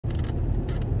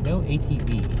no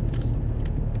ATVs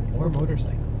or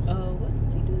motorcycles. Oh,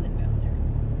 what's he doing down there?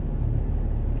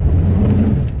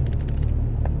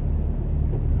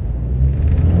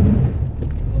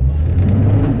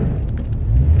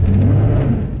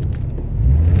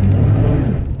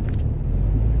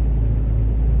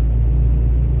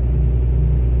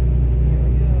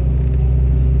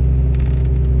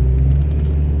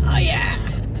 Oh yeah!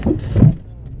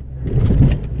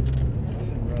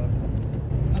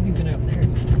 Oh, he's gonna go up there.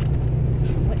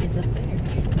 What is up there?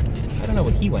 I don't know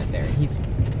what he went there. He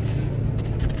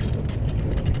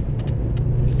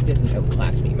doesn't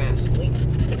outclass me massively.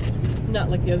 Not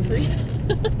like the other three.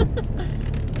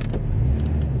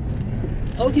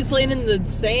 Oh, he's playing in the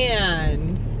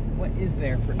sand. What is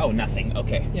there for? Oh, nothing.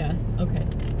 Okay. Yeah, okay.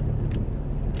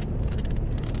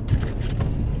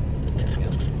 There we go.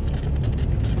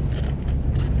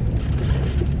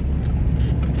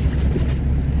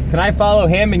 Can I follow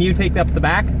him and you take up the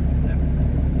back?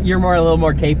 You're a little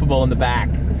more capable in the back.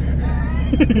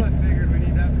 That's what I figured. We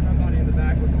need to have somebody in the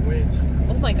back with a winch.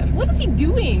 Oh my god, what is he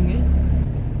doing?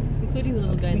 Including the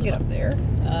little guy in the Get up there.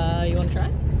 You want to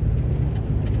try?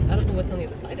 I don't know what's on the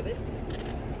other side of it.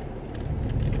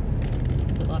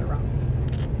 There's a lot of rocks.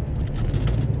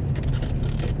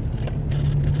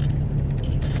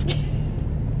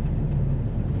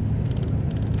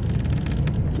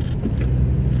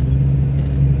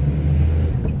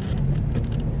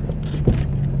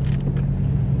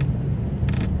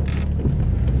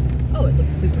 Oh, it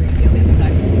looks super easy on the other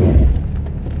side.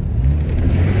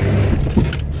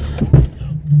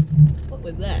 What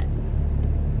was that?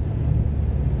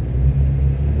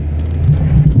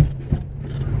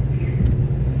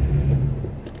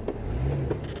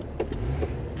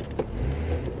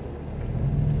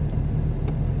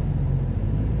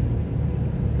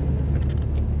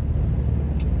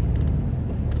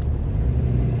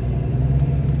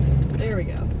 There we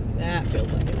go. That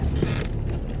feels like it.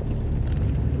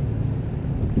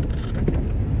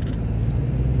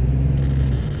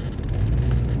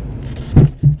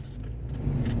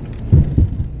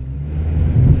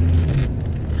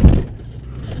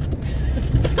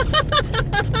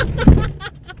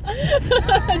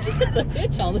 Just hit the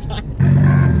hitch all the time.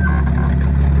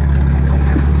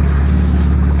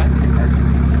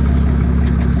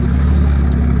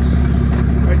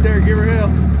 Right there, give her hell.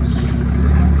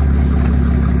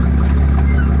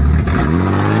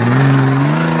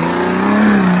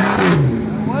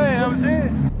 No way, that was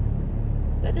it.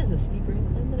 That is a steeper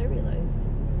incline than I realized.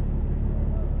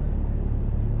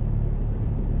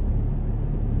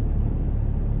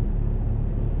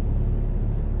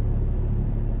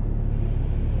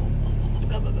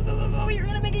 Oh, you're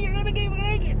gonna make it, you're gonna make it, you're gonna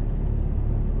make it!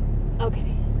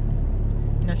 Okay.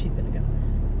 Now she's gonna go.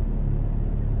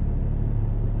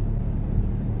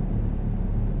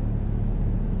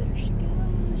 There she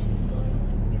goes. She's going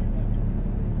like this.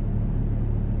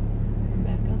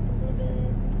 Back up a little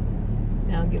bit.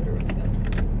 Now give it a run go.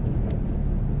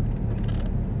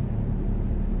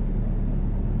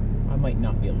 I might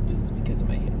not be able to do this because of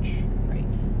my hitch.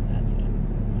 Right. That's what I'm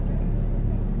wondering.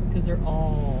 Because they're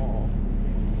all...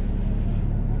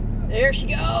 There she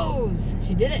goes!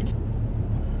 She did it!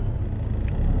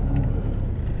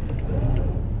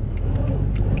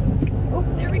 Oh,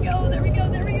 there we go, there we go,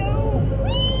 there we go!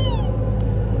 Whee!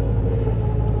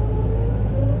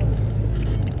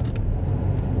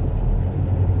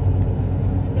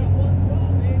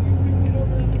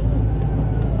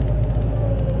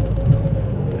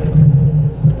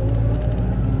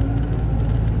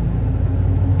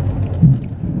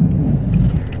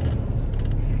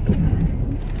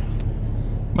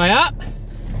 Am I up?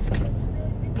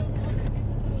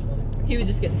 He was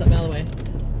just getting something out of the way.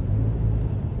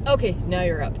 Okay, now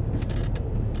you're up.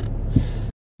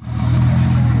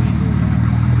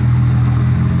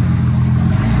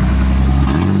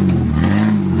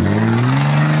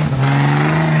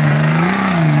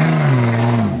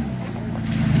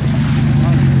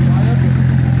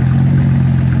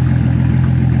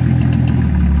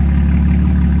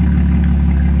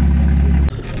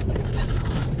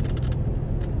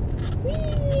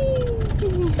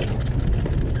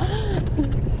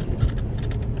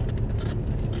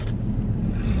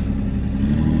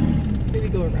 Maybe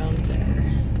go around there.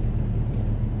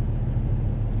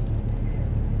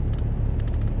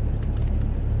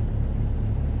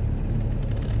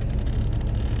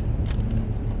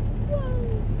 Whoa.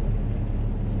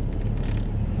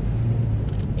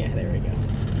 Yeah, there we go.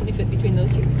 Can you fit between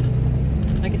those two?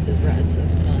 I guess there's rats, so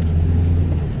not.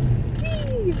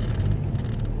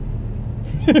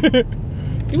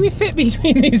 Do we fit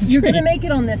between these trees? You're gonna make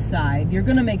it on this side. You're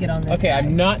gonna make it on this side. Okay,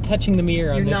 I'm not touching the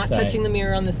mirror on this side. You're not touching the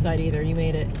mirror on this side either. You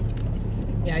made it.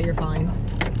 Yeah, you're fine.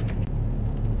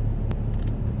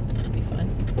 This will be fun.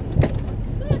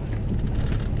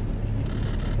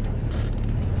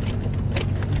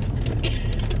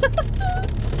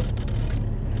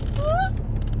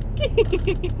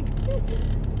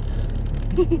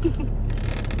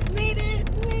 Made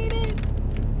it! Made it!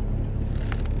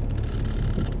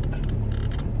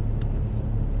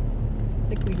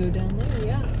 I think we go down there,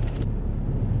 yeah.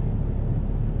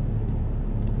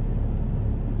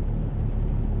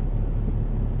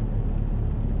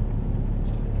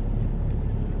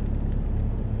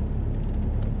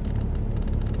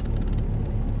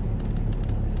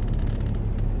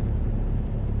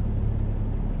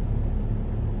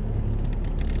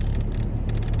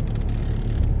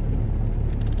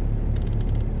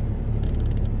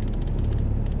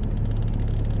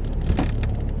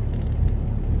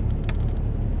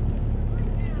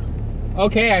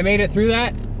 Okay, I made it through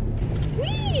that.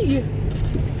 Whee!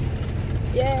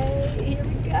 Yay, here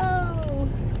we go.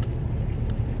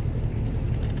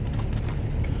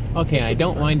 Okay, I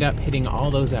don't wind up hitting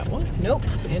all those at once. Nope.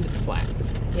 And it's flat.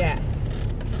 Yeah.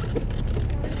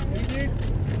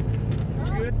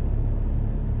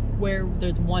 Where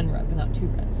there's one rut, but not two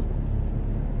ruts.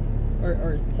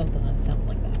 Or something that sounds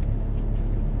like that.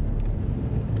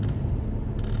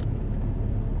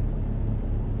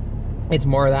 It's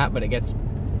more of that, but it gets.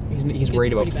 He's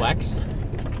worried about pretty flex.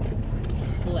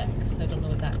 Flex. I don't know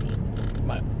what that means.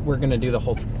 But we're gonna do the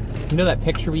whole. You know that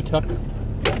picture we took?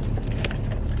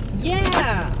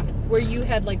 Yeah! Where you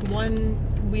had like one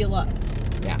wheel up.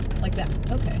 Yeah. Like that.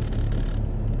 Okay.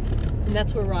 And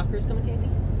that's where rockers come in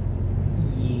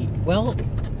handy? Well,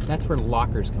 that's where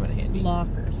lockers come in handy.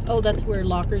 Lockers. Oh, that's where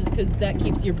lockers, because that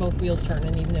keeps your both wheels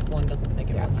turning even if one doesn't think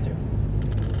it wants to.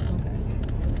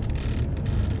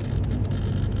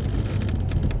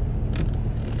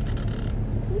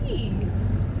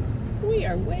 We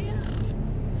are way up.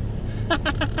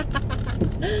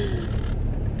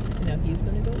 Now he's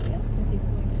going to go way up, and he's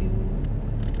going to.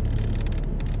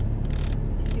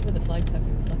 Let's see where the flags have to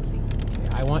flexi. Okay,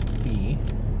 I want to be.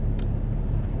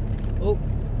 Oh,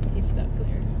 he's stuck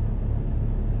there.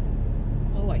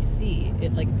 Oh, I see.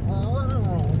 It like.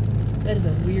 Oh, that is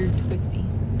a weird twisty.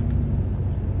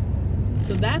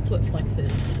 So that's what flex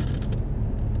is.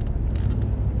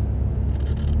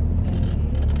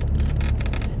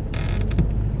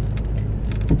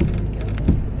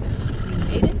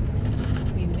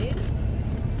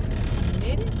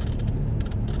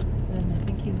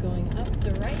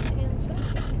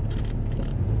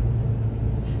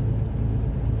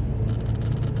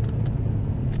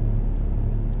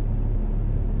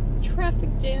 Traffic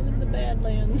jam in the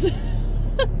Badlands.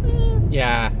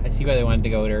 Yeah, I see why they wanted to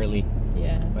go out early.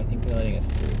 Yeah. But I think they're letting us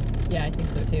through. Yeah, I think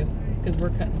so too. Because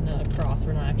we're cutting across.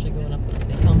 We're not actually going up the way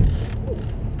they come.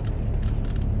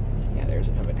 Yeah, there's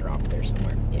a drop there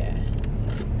somewhere. Yeah.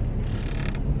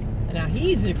 And now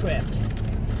he's equipped.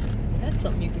 That's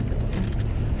something you could go in.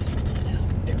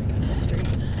 There we go. That's straight.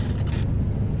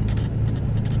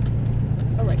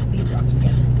 Alright, these rocks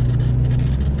again.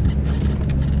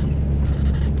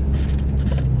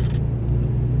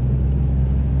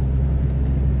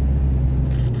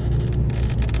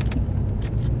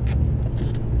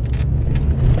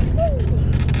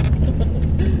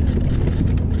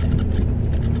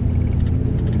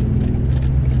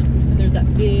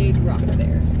 Big rock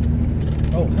there.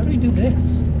 Oh, how do we do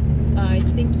this? I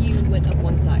think you went up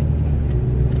one side.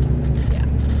 Yeah.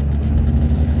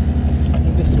 I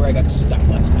think this is where I got stuck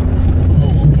last time.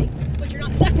 Oh, okay. But you're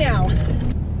not stuck now.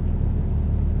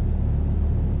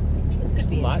 This could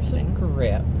be Lots interesting. of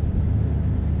grip.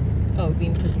 Oh,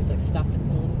 being because he's like stopped in the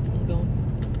middle and still going.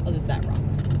 Oh, there's that rock.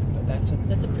 But that's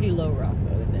a pretty low rock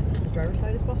though, isn't it? The driver's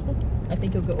side is possible? I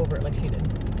think you'll go over it like she did.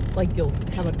 Like you'll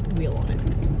have a wheel on it.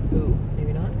 Ooh,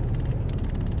 maybe not.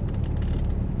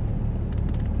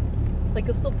 Like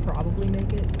you'll still probably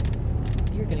make it.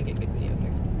 You're gonna get good video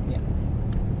here. Yeah.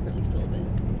 Or at least a little bit.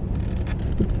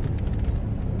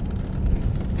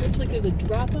 Looks like there's a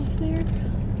drop off there,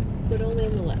 but only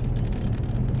on the left.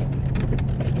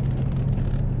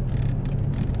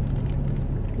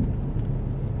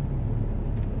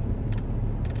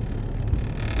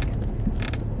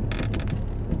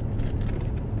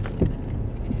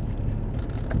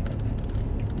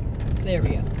 There we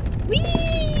go. Whee!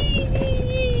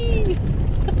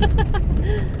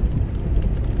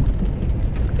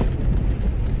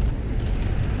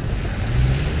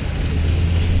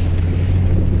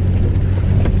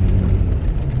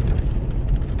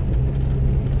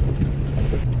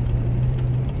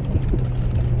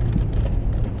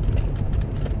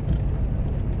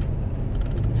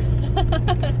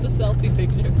 the selfie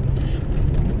picture.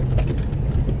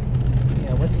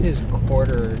 Yeah, what's his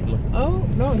quarter look? Oh,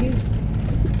 no,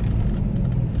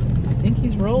 I think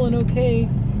he's rolling okay.